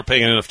people aren't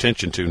paying enough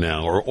attention to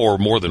now, or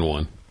more than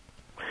one?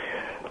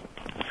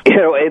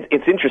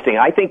 It's interesting.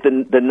 I think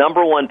the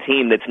number one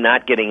team that's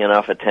not getting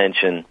enough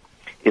attention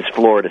is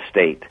Florida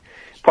State.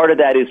 Part of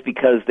that is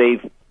because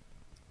they've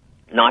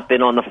not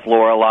been on the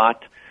floor a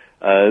lot.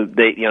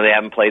 They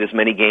haven't played as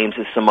many games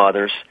as some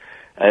others,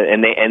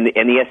 and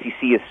the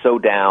SEC is so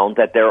down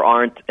that there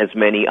aren't as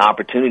many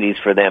opportunities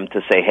for them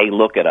to say, "Hey,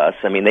 look at us."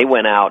 I mean, they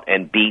went out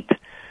and beat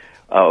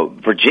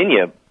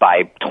Virginia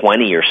by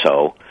 20 or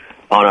so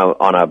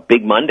on a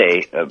big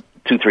Monday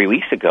 2-3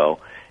 weeks ago.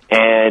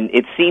 And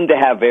it seemed to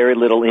have very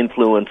little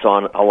influence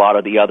on a lot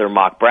of the other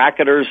mock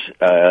bracketers.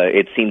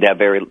 It seemed to have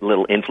very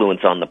little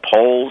influence on the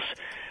polls.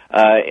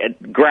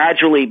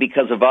 Gradually,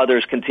 because of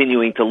others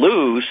continuing to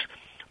lose,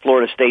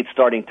 Florida State's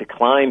starting to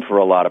climb for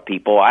a lot of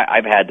people.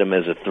 I've had them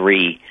as a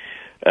 3.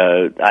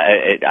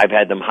 I've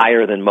had them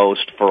higher than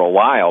most for a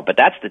while. But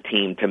that's the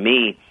team, to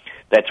me,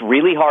 that's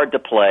really hard to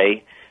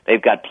play.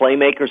 They've got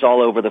playmakers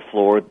all over the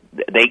floor.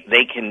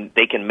 They can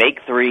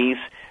make threes.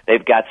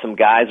 They've got some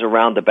guys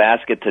around the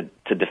basket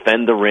to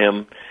defend the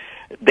rim.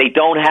 They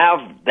don't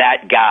have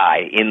that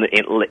guy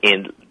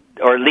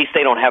or at least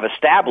they don't have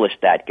established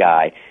that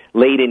guy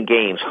late in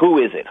games. Who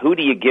is it? Who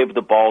do you give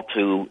the ball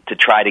to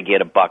try to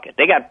get a bucket?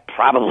 They got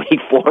probably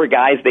 4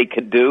 guys they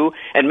could do,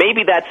 and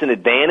maybe that's an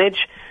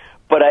advantage,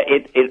 but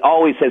it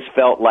always has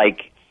felt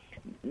like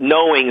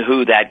knowing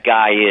who that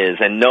guy is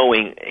and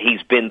knowing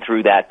he's been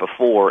through that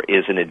before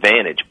is an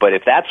advantage. But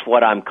if that's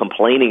what I'm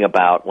complaining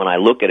about when I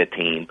look at a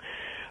team,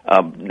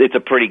 it's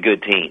a pretty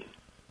good team.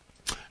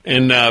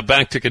 And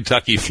back to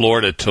Kentucky,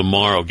 Florida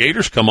tomorrow.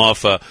 Gators come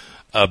off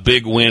a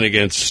big win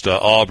against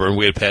Auburn.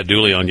 We had Pat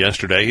Dooley on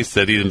yesterday. He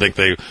said he didn't think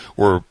they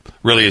were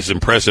really as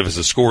impressive as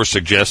the score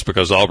suggests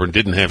because Auburn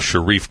didn't have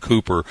Sharif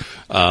Cooper.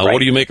 Right. What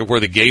do you make of where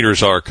the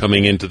Gators are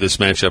coming into this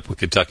matchup with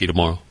Kentucky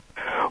tomorrow?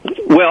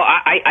 Well,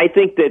 I I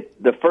think that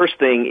the first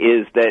thing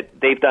is that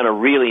they've done a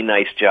really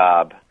nice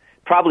job,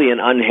 probably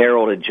an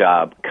unheralded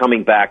job,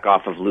 coming back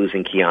off of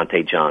losing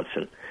Keontae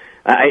Johnson.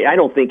 I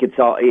don't think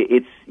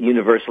it's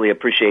universally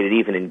appreciated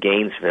even in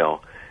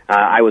Gainesville.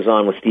 I was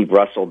on with Steve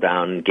Russell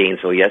down in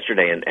Gainesville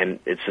yesterday, and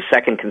it's the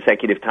second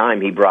consecutive time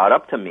he brought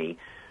up to me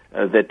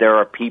that there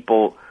are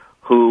people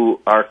who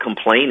are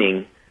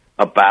complaining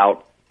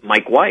about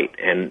Mike White,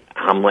 and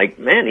I'm like,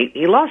 man,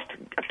 he lost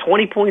a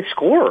 20-point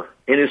scorer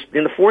in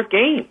the fourth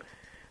game,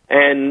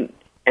 and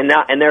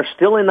they're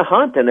still in the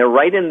hunt, and they're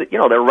right in the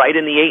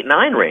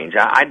 8-9 range.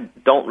 I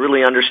don't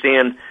really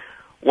understand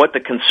what the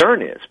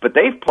concern is, but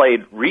they've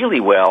played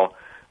really well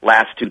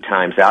last two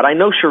times out. I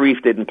know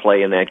Sharif didn't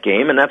play in that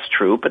game, and that's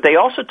true, but they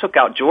also took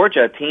out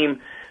Georgia, a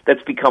team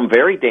that's become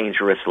very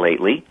dangerous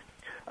lately.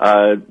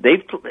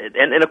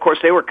 And of course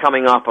they were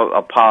coming off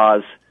a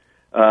pause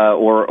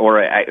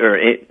or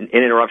an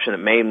interruption that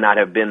may not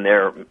have been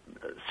their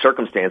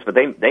circumstance, but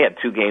they had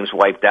two games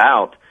wiped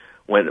out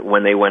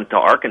when they went to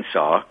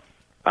Arkansas,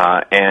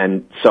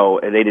 and so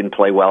they didn't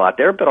play well out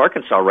there. But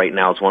Arkansas right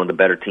now is one of the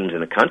better teams in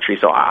the country,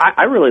 so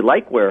I really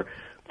like where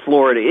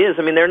Florida is.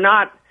 I mean, they're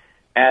not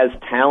as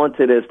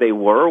talented as they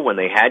were when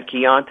they had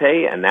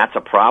Keontae, and that's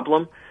a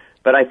problem.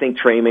 But I think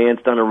Trey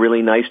Mann's done a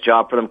really nice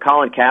job for them.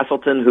 Colin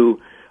Castleton,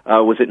 who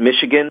was at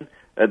Michigan,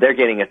 they're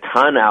getting a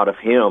ton out of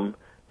him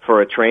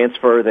for a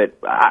transfer that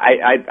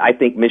I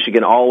think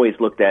Michigan always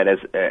looked at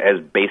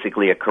as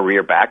basically a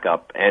career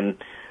backup. And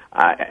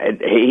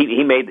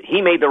he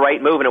made the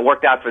right move, and it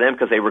worked out for them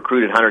because they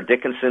recruited Hunter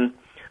Dickinson.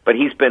 But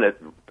he's been an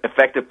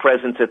effective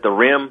presence at the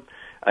rim.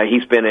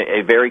 He's been a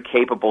very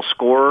capable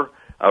scorer,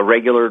 a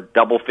regular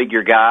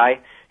double-figure guy.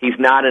 He's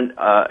not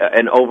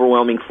an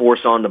overwhelming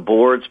force on the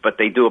boards, but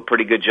they do a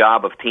pretty good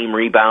job of team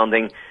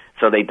rebounding,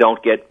 so they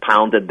don't get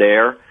pounded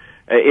there.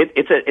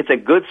 It's a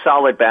good,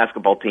 solid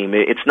basketball team.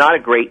 It's not a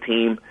great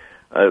team,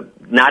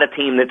 not a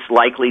team that's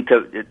likely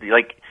to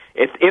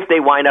if they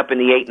wind up in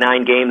the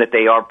 8-9 game that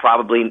they are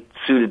probably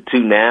suited to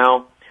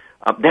now.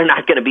 They're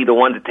not going to be the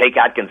one to take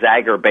out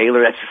Gonzaga or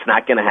Baylor. That's just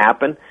not going to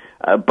happen.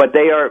 But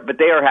they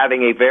are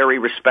having a very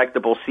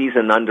respectable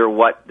season under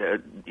what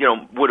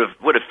would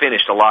have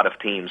finished a lot of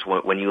teams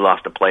when you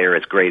lost a player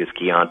as great as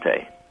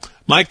Keontae.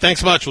 Mike, thanks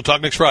so much. We'll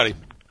talk next Friday.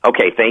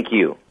 Okay, thank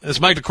you. This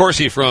is Mike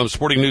DeCourcy from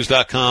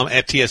SportingNews.com,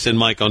 at TSN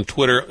Mike on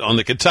Twitter, on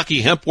the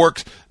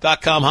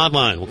KentuckyHempWorks.com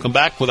hotline. We'll come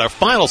back with our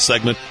final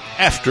segment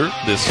after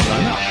this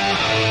timeout.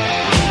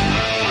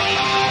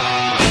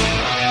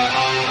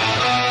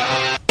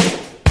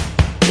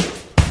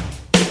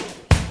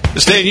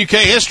 This Day in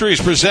UK History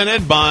is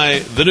presented by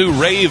the new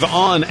Rave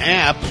On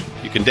app.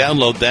 You can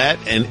download that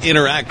and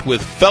interact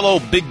with fellow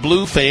Big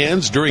Blue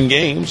fans during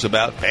games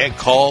about bad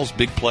calls,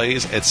 big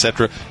plays,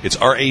 etc. It's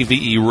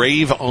RAVE,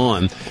 Rave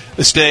On.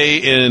 This day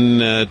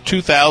in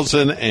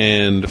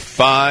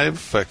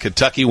 2005,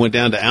 Kentucky went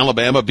down to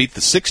Alabama, beat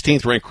the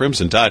 16th ranked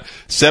Crimson Tide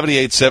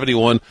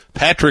 78-71.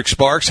 Patrick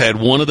Sparks had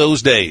one of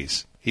those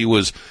days. He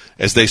was,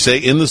 as they say,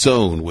 in the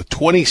zone with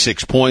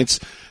 26 points,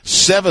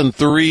 7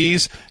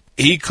 threes.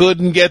 He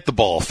couldn't get the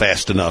ball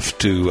fast enough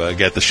to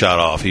get the shot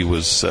off. He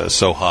was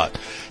so hot.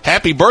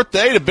 Happy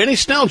birthday to Benny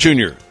Snell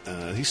Jr.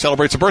 He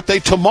celebrates a birthday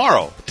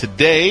tomorrow.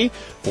 Today,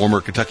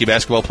 former Kentucky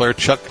basketball player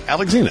Chuck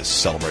Alexanis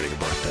celebrating a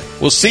birthday.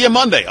 We'll see you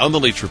Monday on The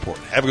Leach Report.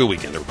 Have a good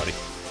weekend, everybody.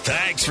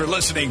 Thanks for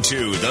listening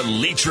to The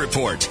Leach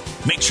Report.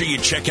 Make sure you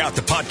check out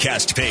the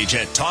podcast page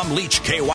at Tom Leach KY.